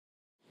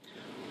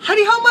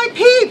Howdy ho, my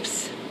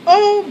peeps!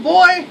 Oh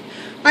boy,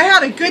 I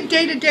had a good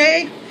day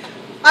today.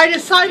 I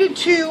decided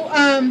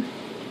to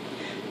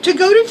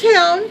go to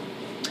town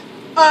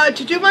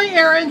to do my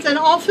errands and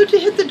also to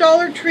hit the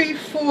Dollar Tree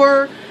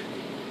for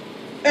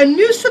a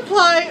new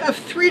supply of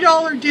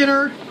 $3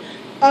 dinner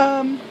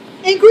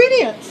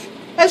ingredients,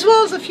 as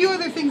well as a few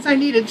other things I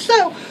needed.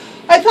 So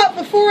I thought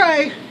before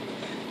I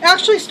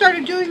actually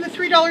started doing the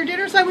 $3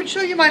 dinners, I would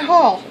show you my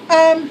haul.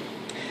 I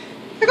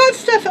got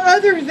stuff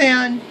other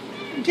than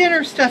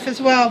dinner stuff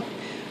as well.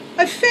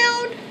 I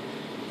found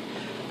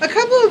a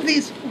couple of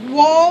these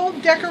wall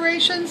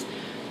decorations.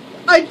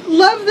 I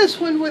love this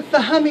one with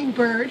the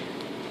hummingbird.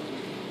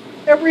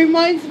 It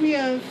reminds me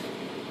of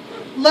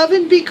Love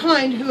and Be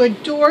Kind, who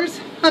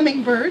adores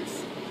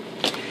hummingbirds.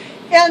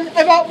 And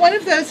I bought one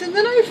of those, and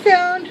then I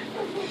found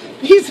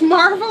these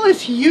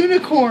marvelous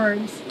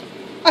unicorns.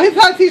 I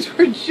thought these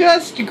were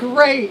just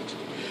great.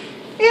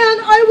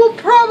 And I will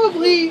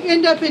probably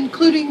end up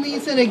including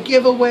these in a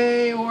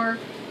giveaway or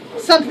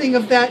something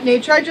of that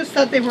nature. I just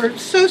thought they were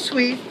so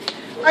sweet.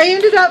 I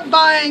ended up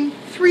buying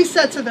 3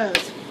 sets of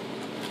those.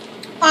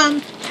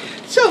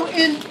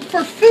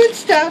 For food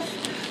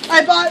stuff,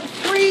 I bought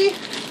 3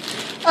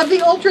 of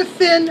the ultra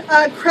thin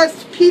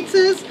crust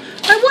pizzas.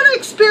 I want to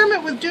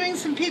experiment with doing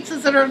some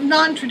pizzas that are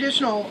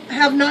non-traditional,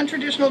 have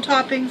non-traditional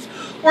toppings,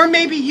 or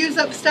maybe use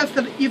up stuff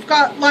that you've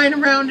got lying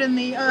around in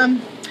the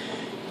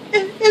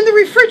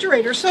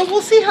refrigerator. So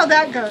we'll see how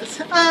that goes.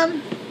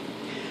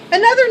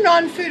 Another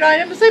non-food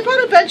item is I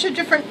bought a bunch of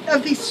different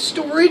of these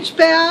storage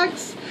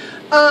bags.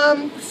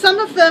 Some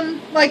of them,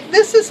 like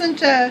this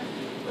isn't a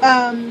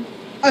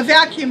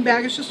vacuum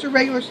bag, it's just a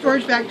regular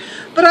storage bag.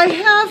 But I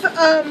have,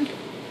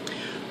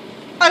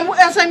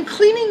 as I'm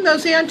cleaning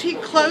those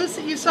antique clothes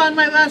that you saw in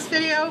my last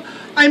video,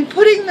 I'm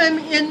putting them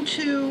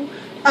into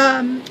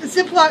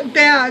Ziploc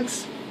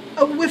bags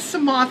with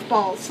some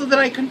mothballs so that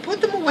I can put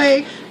them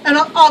away, and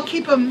I'll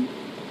keep them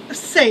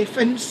safe,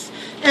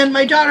 and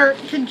my daughter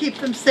can keep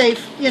them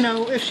safe, you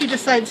know, if she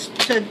decides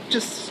to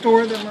just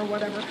store them or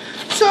whatever.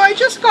 So I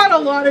just got a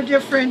lot of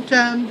different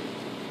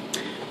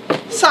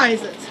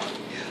sizes.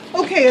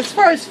 Okay, as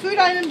far as food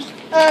items,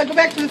 go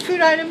back to the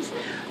food items.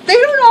 They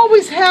don't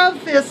always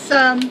have this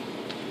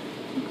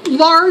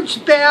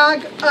large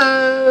bag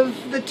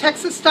of the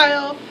Texas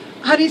style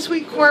honey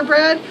sweet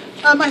cornbread.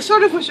 I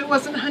sort of wish it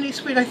wasn't honey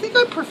sweet. I think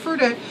I prefer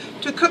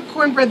to cook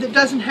cornbread that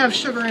doesn't have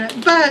sugar in it,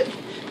 but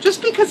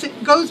just because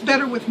it goes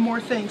better with more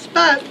things.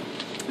 But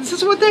this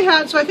is what they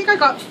had, so I think I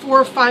got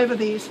 4 or 5 of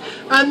these.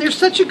 They're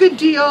such a good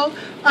deal.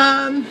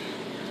 I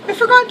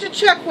forgot to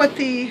check what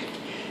the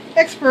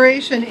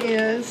expiration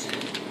is,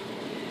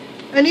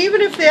 and even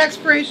if the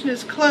expiration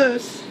is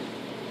close,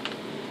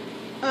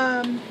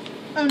 oh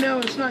no,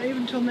 it's not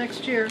even until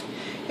next year.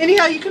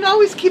 Anyhow, you can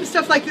always keep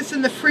stuff like this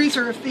in the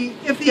freezer if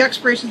the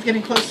expiration is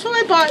getting close. So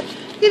I bought,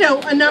 you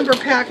know, a number of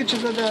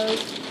packages of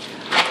those.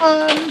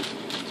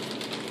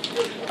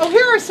 Oh,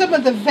 here are some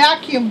of the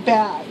vacuum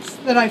bags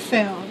that I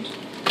found.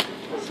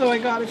 So I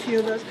got a few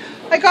of those.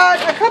 I got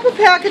a couple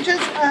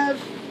packages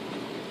of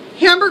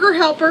Hamburger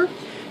Helper.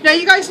 Now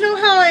you guys know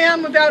how I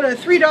am about a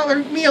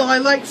 $3 meal. I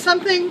like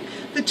something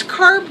that's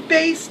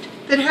carb-based,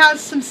 that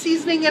has some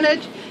seasoning in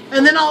it,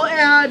 and then I'll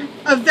add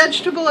a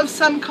vegetable of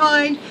some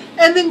kind,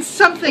 and then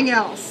something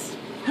else.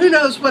 Who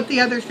knows what the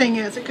other thing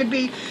is. It could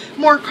be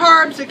more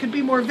carbs, it could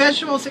be more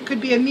vegetables, it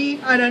could be a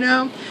meat, I don't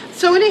know.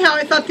 So anyhow,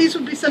 I thought these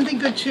would be something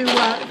good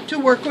to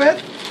work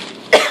with.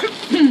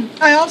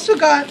 I also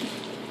got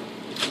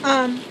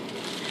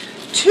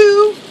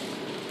 2,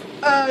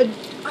 I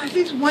think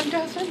it's 1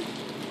 dozen?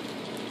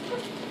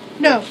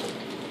 No.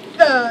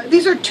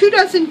 These are 2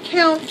 dozen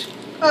count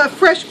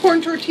fresh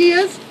corn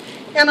tortillas,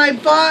 and I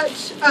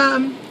bought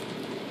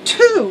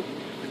 2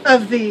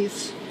 of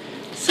these.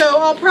 So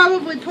I'll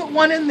probably put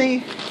 1 in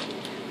the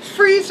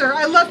freezer.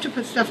 I love to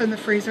put stuff in the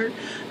freezer.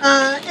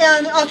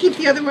 And I'll keep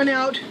the other one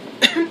out,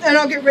 and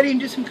I'll get ready and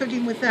do some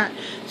cooking with that.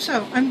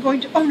 So I'm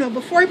going to, oh no,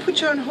 before I put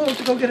you on hold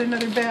to go get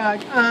another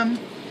bag,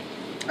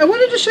 I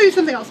wanted to show you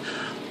something else.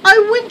 I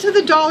went to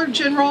the Dollar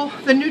General,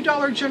 the new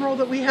Dollar General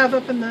that we have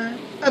up in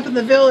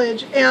the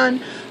village,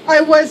 and I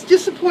was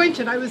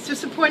disappointed. I was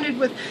disappointed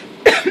with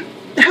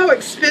how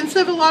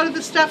expensive a lot of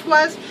the stuff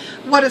was.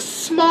 What a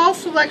small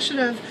selection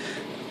of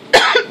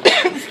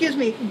excuse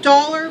me,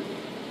 dollar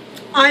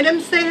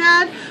items they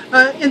had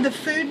in the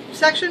food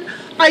section.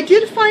 I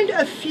did find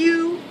a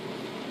few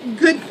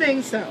good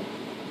things though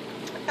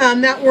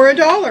that were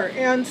 $1,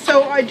 and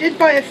so I did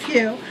buy a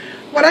few.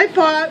 What I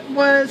bought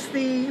was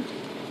the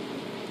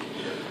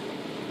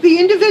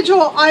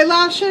individual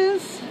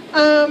eyelashes.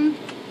 I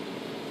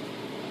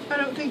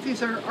don't think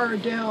these are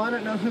Ardell. I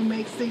don't know who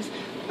makes these,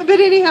 but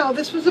anyhow,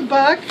 this was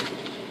 $1.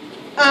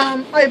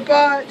 I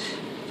bought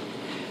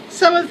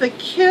some of the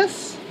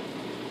Kiss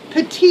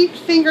petite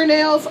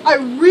fingernails. I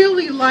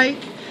really like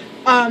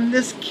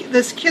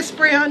this Kiss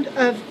brand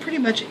of pretty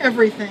much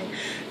everything.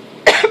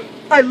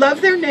 I love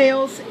their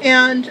nails,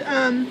 and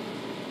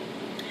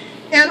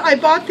And I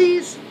bought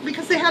these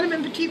because they had them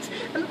in petites.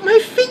 And my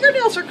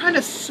fingernails are kind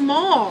of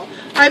small.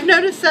 I've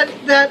noticed that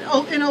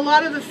in a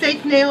lot of the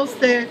fake nails,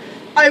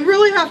 I'm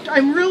really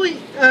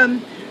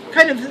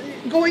kind of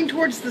going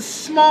towards the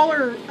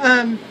smaller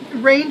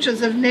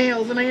ranges of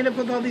nails, and I end up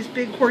with all these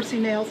big horsey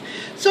nails.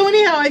 So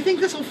anyhow, I think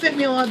this will fit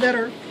me a lot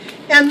better.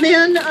 And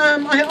then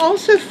I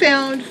also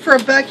found for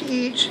 $1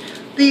 each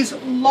these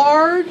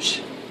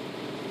large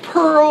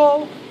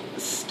pearl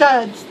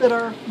studs that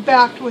are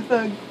backed with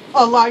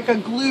like a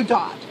glue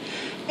dot.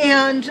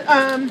 And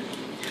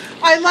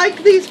I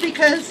like these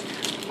because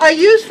I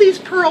use these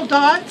pearl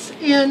dots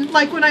in,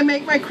 like when I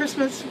make my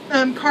Christmas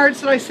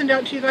cards that I send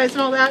out to you guys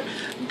and all that,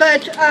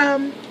 but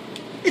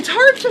it's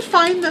hard to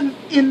find them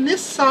in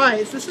this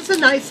size. This is a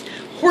nice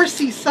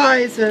horsey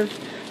size of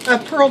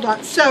pearl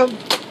dots, so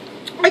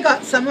I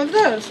got some of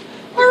those.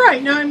 All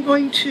right, now I'm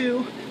going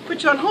to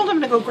put you on hold. I'm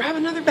going to go grab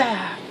another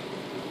bag.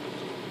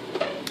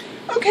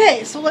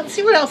 Okay, so let's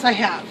see what else I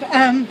have.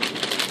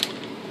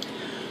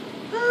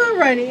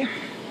 Alrighty.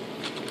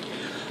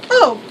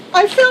 Oh,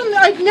 I found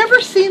that I've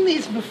never seen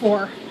these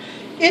before.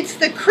 It's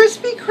the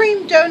Krispy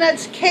Kreme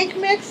Donuts cake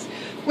mix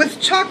with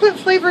chocolate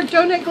flavored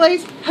donut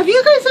glaze. Have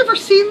you guys ever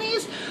seen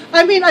these?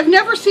 I mean, I've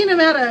never seen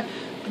them at a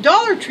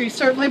Dollar Tree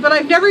certainly, but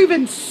I've never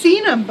even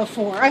seen them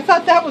before. I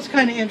thought that was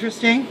kind of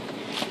interesting.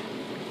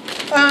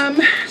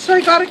 So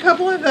I got a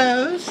couple of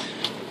those.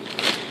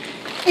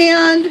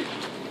 And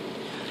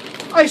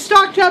I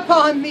stocked up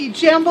on the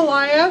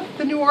jambalaya,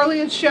 the New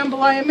Orleans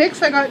jambalaya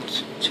mix. I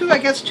got two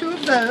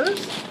of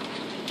those.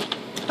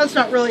 That's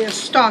not really a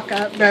stock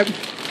up, but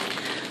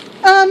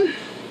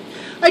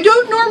I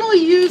don't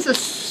normally use a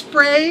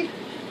spray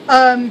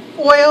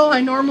oil. I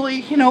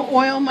normally,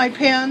 oil my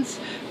pans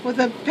with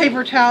a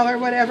paper towel or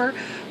whatever.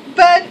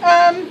 But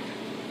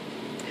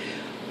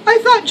I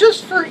thought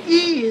just for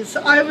ease,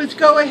 I would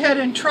go ahead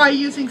and try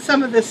using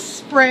some of this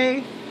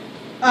spray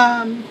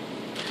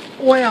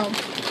oil.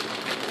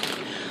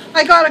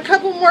 I got a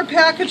couple more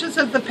packages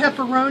of the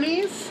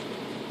pepperonis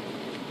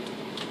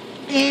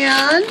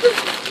and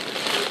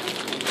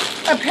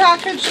a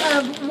package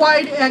of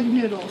wide egg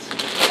noodles.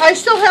 I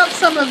still have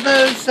some of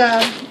those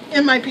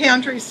in my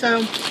pantry,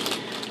 so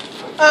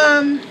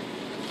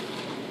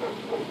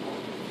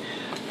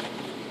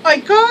I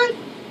got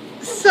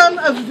some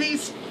of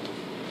these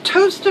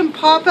toast and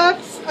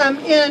pop-ups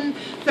in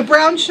the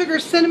brown sugar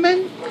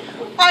cinnamon.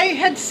 I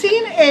had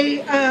seen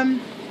a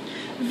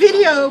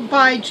video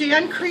by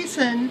Jan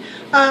Creason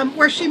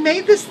where she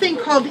made this thing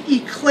called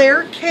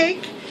eclair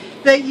cake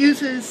that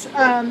uses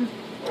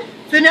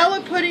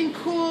vanilla pudding,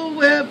 Cool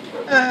Whip,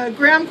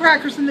 graham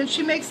crackers, and then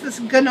she makes this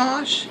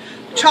ganache,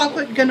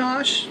 chocolate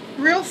ganache,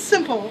 real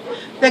simple,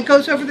 that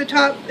goes over the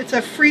top. It's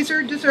a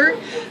freezer dessert,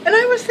 and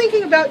I was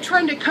thinking about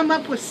trying to come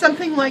up with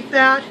something like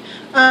that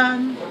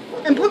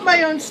and put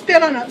my own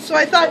spin on it. So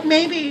I thought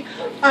maybe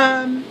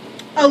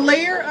a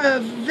layer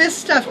of this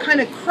stuff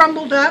kind of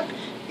crumbled up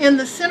in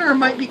the center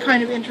might be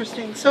kind of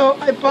interesting. So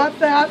I bought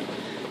that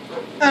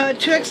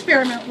to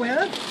experiment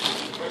with.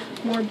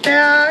 More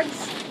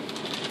bags.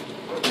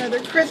 Another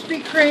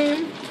Krispy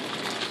Kreme.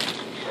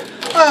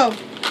 Oh,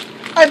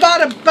 I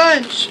bought a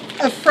bunch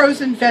of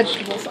frozen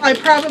vegetables. I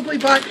probably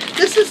bought,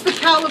 this is the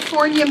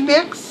California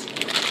mix.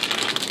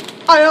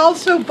 I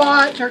also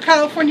bought, or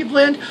California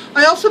blend,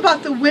 I also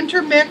bought the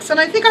winter mix, and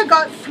I think I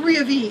got 3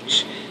 of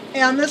each.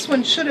 And this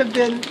one should have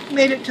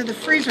made it to the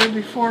freezer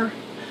before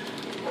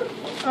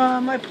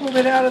I pulled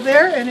it out of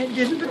there, and it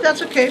didn't, but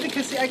that's okay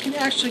because I can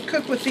actually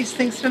cook with these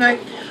things tonight.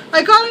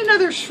 I got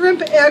another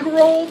shrimp egg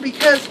roll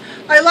because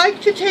I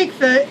like to take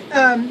the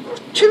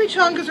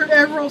chimichangas or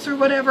egg rolls or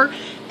whatever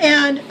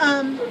and,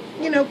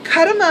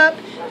 cut them up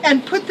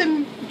and put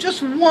them,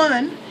 just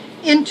one,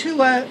 into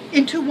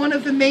one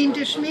of the main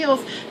dish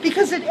meals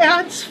because it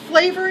adds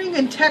flavoring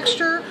and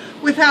texture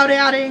without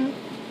adding,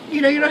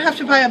 you don't have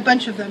to buy a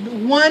bunch of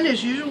them. One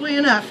is usually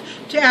enough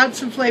to add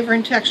some flavor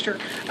and texture.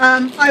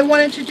 I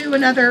wanted to do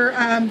another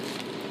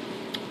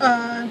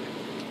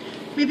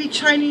maybe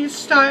Chinese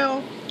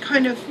style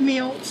kind of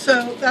meal,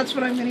 so that's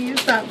what I'm going to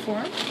use that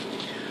for.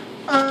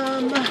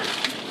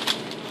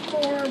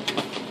 More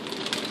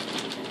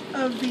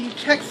of the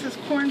Texas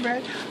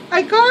cornbread.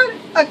 I got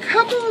a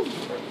couple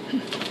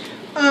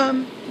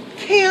of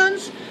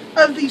cans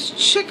of these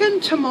chicken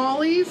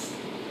tamales.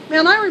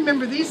 Man, I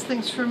remember these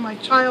things from my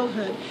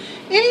childhood.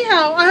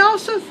 Anyhow, I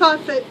also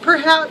thought that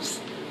perhaps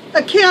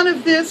a can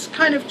of this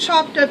kind of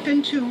chopped up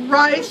into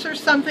rice or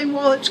something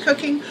while it's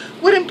cooking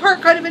would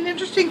impart kind of an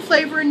interesting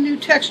flavor and new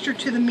texture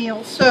to the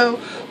meal. So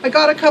I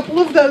got a couple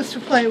of those to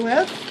play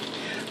with.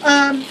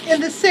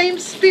 In the same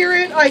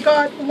spirit, I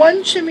got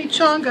one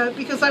chimichanga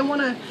because I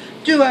want to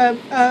do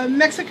a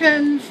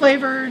Mexican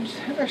flavored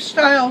or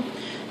style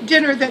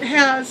dinner that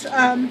has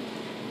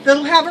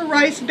that'll have a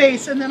rice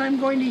base, and then I'm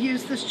going to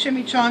use this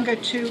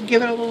chimichanga to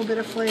give it a little bit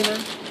of flavor.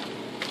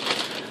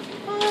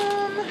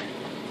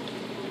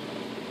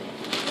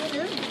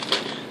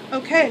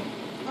 Okay,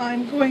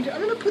 I'm going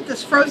to put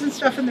this frozen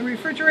stuff in the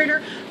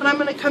refrigerator, and I'm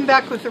going to come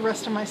back with the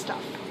rest of my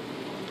stuff.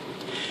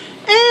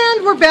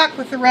 And we're back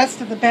with the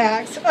rest of the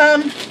bags.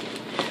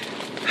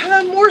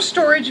 more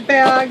storage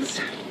bags.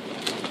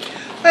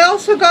 I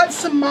also got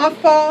some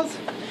mothballs.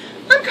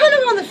 I'm kind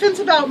of on the fence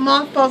about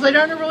mothballs. I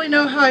don't really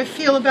know how I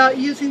feel about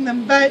using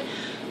them, but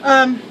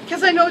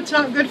because I know it's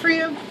not good for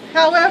you.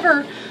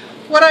 However,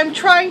 what I'm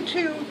trying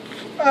to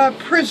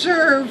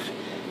preserve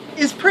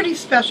is pretty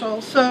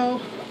special, so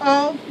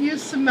I'll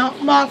use some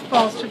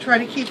mothballs to try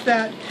to keep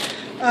that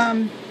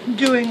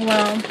doing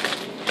well.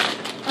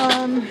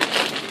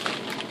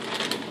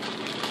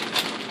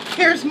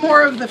 Here's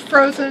more of the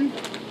frozen.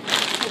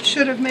 It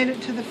should have made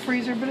it to the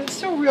freezer, but it's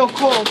still real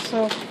cold,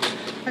 so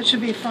that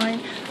should be fine.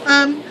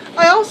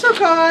 I also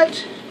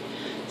got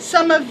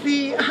some of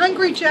the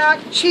Hungry Jack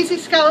cheesy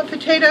scallop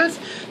potatoes.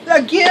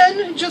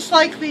 Again, just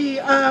like the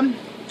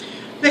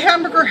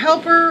hamburger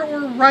helper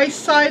or rice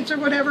sides or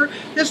whatever,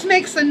 this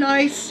makes a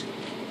nice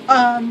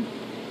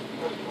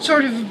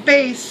sort of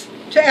base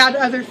to add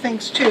other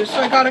things to. So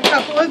I got a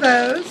couple of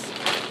those.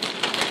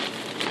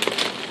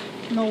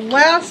 And the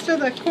last of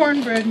the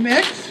cornbread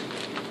mix.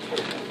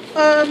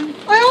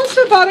 I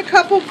also bought a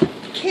couple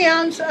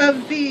cans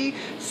of the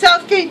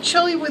Southgate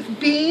chili with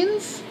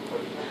beans.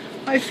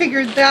 I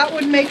figured that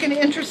would make an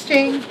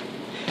interesting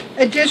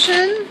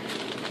addition.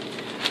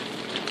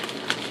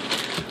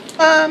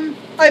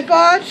 I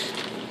bought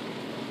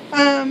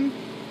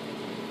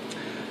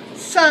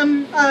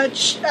some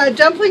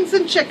dumplings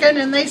and chicken,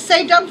 and they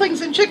say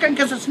dumplings and chicken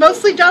because it's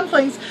mostly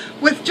dumplings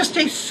with just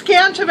a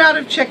scant amount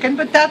of chicken,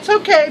 but that's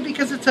okay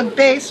because it's a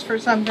base for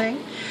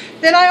something.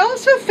 Then I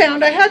also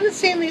found, I hadn't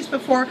seen these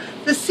before,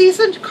 the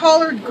seasoned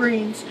collard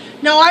greens.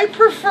 Now I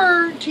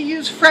prefer to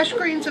use fresh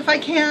greens if I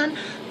can,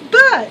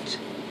 but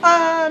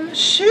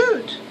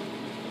shoot,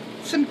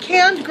 some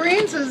canned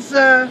greens is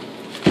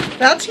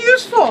that's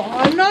useful.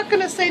 I'm not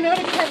going to say no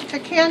to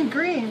canned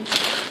greens.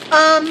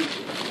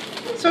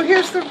 So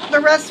here's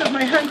the rest of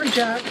my Hungry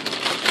Jack.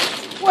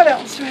 What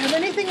else? Do I have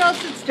anything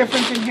else that's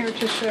different in here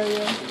to show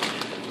you?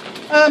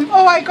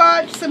 Oh, I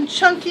got some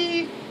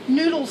chunky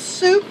noodle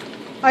soup.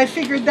 I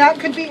figured that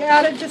could be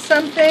added to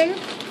something.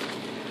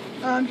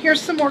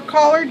 Here's some more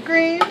collard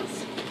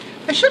greens.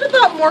 I should have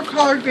bought more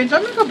collard greens.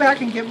 I'm going to go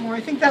back and get more. I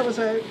think that was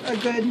a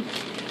good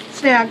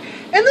snag.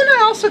 And then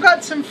I also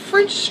got some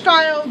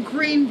French-style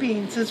green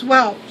beans as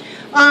well.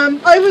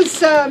 I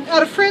was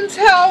at a friend's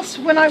house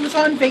when I was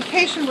on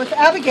vacation with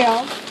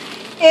Abigail,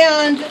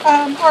 and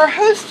our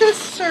hostess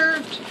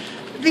served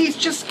these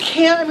just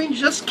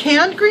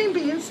canned green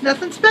beans,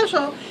 nothing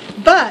special,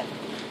 but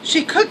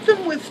she cooked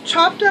them with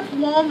chopped up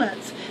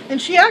walnuts, and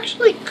she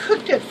actually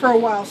cooked it for a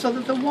while so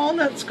that the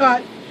walnuts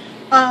got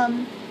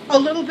a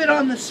little bit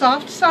on the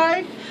soft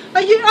side.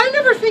 I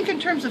never think in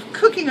terms of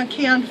cooking a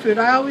canned food.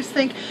 I always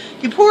think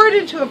you pour it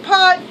into a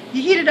pot,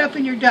 you heat it up,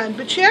 and you're done.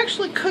 But she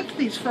actually cooked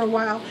these for a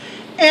while,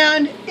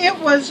 and it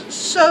was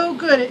so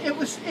good. It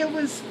was.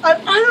 I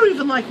don't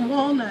even like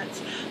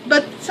walnuts,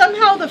 but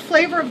somehow the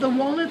flavor of the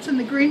walnuts and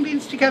the green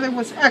beans together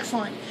was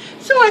excellent.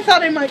 So I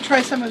thought I might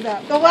try some of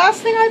that. The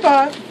last thing I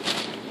bought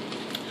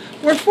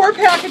were 4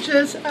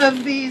 packages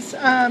of these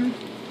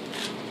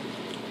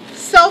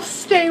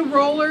self-stay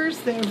rollers.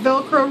 They're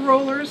Velcro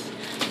rollers.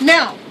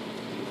 Now,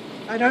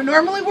 I don't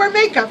normally wear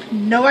makeup.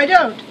 No, I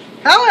don't.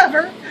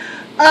 However,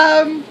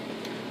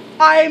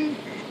 I'm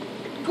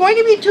going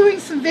to be doing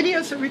some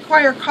videos that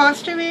require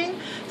costuming.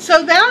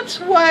 So that's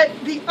what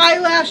the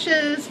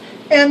eyelashes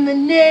and the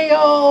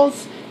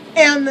nails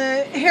and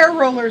the hair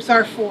rollers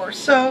are for.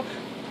 So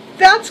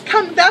that's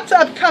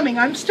upcoming.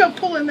 I'm still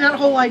pulling that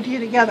whole idea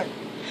together.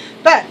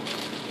 But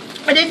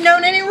I didn't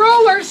own any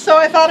rollers, so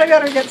I thought I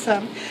better get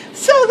some.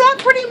 So that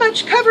pretty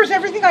much covers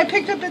everything I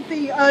picked up at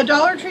the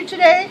Dollar Tree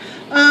today.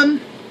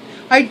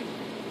 I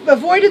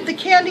avoided the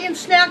candy and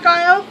snack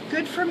aisle.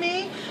 Good for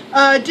me.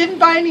 Didn't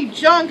buy any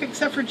junk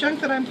except for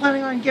junk that I'm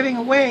planning on giving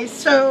away.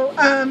 So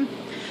I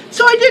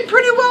did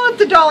pretty well at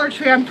the Dollar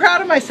Tree. I'm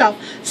proud of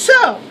myself.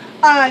 So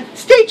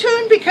stay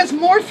tuned because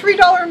more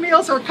 $3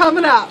 meals are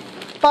coming up.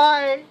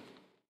 Bye.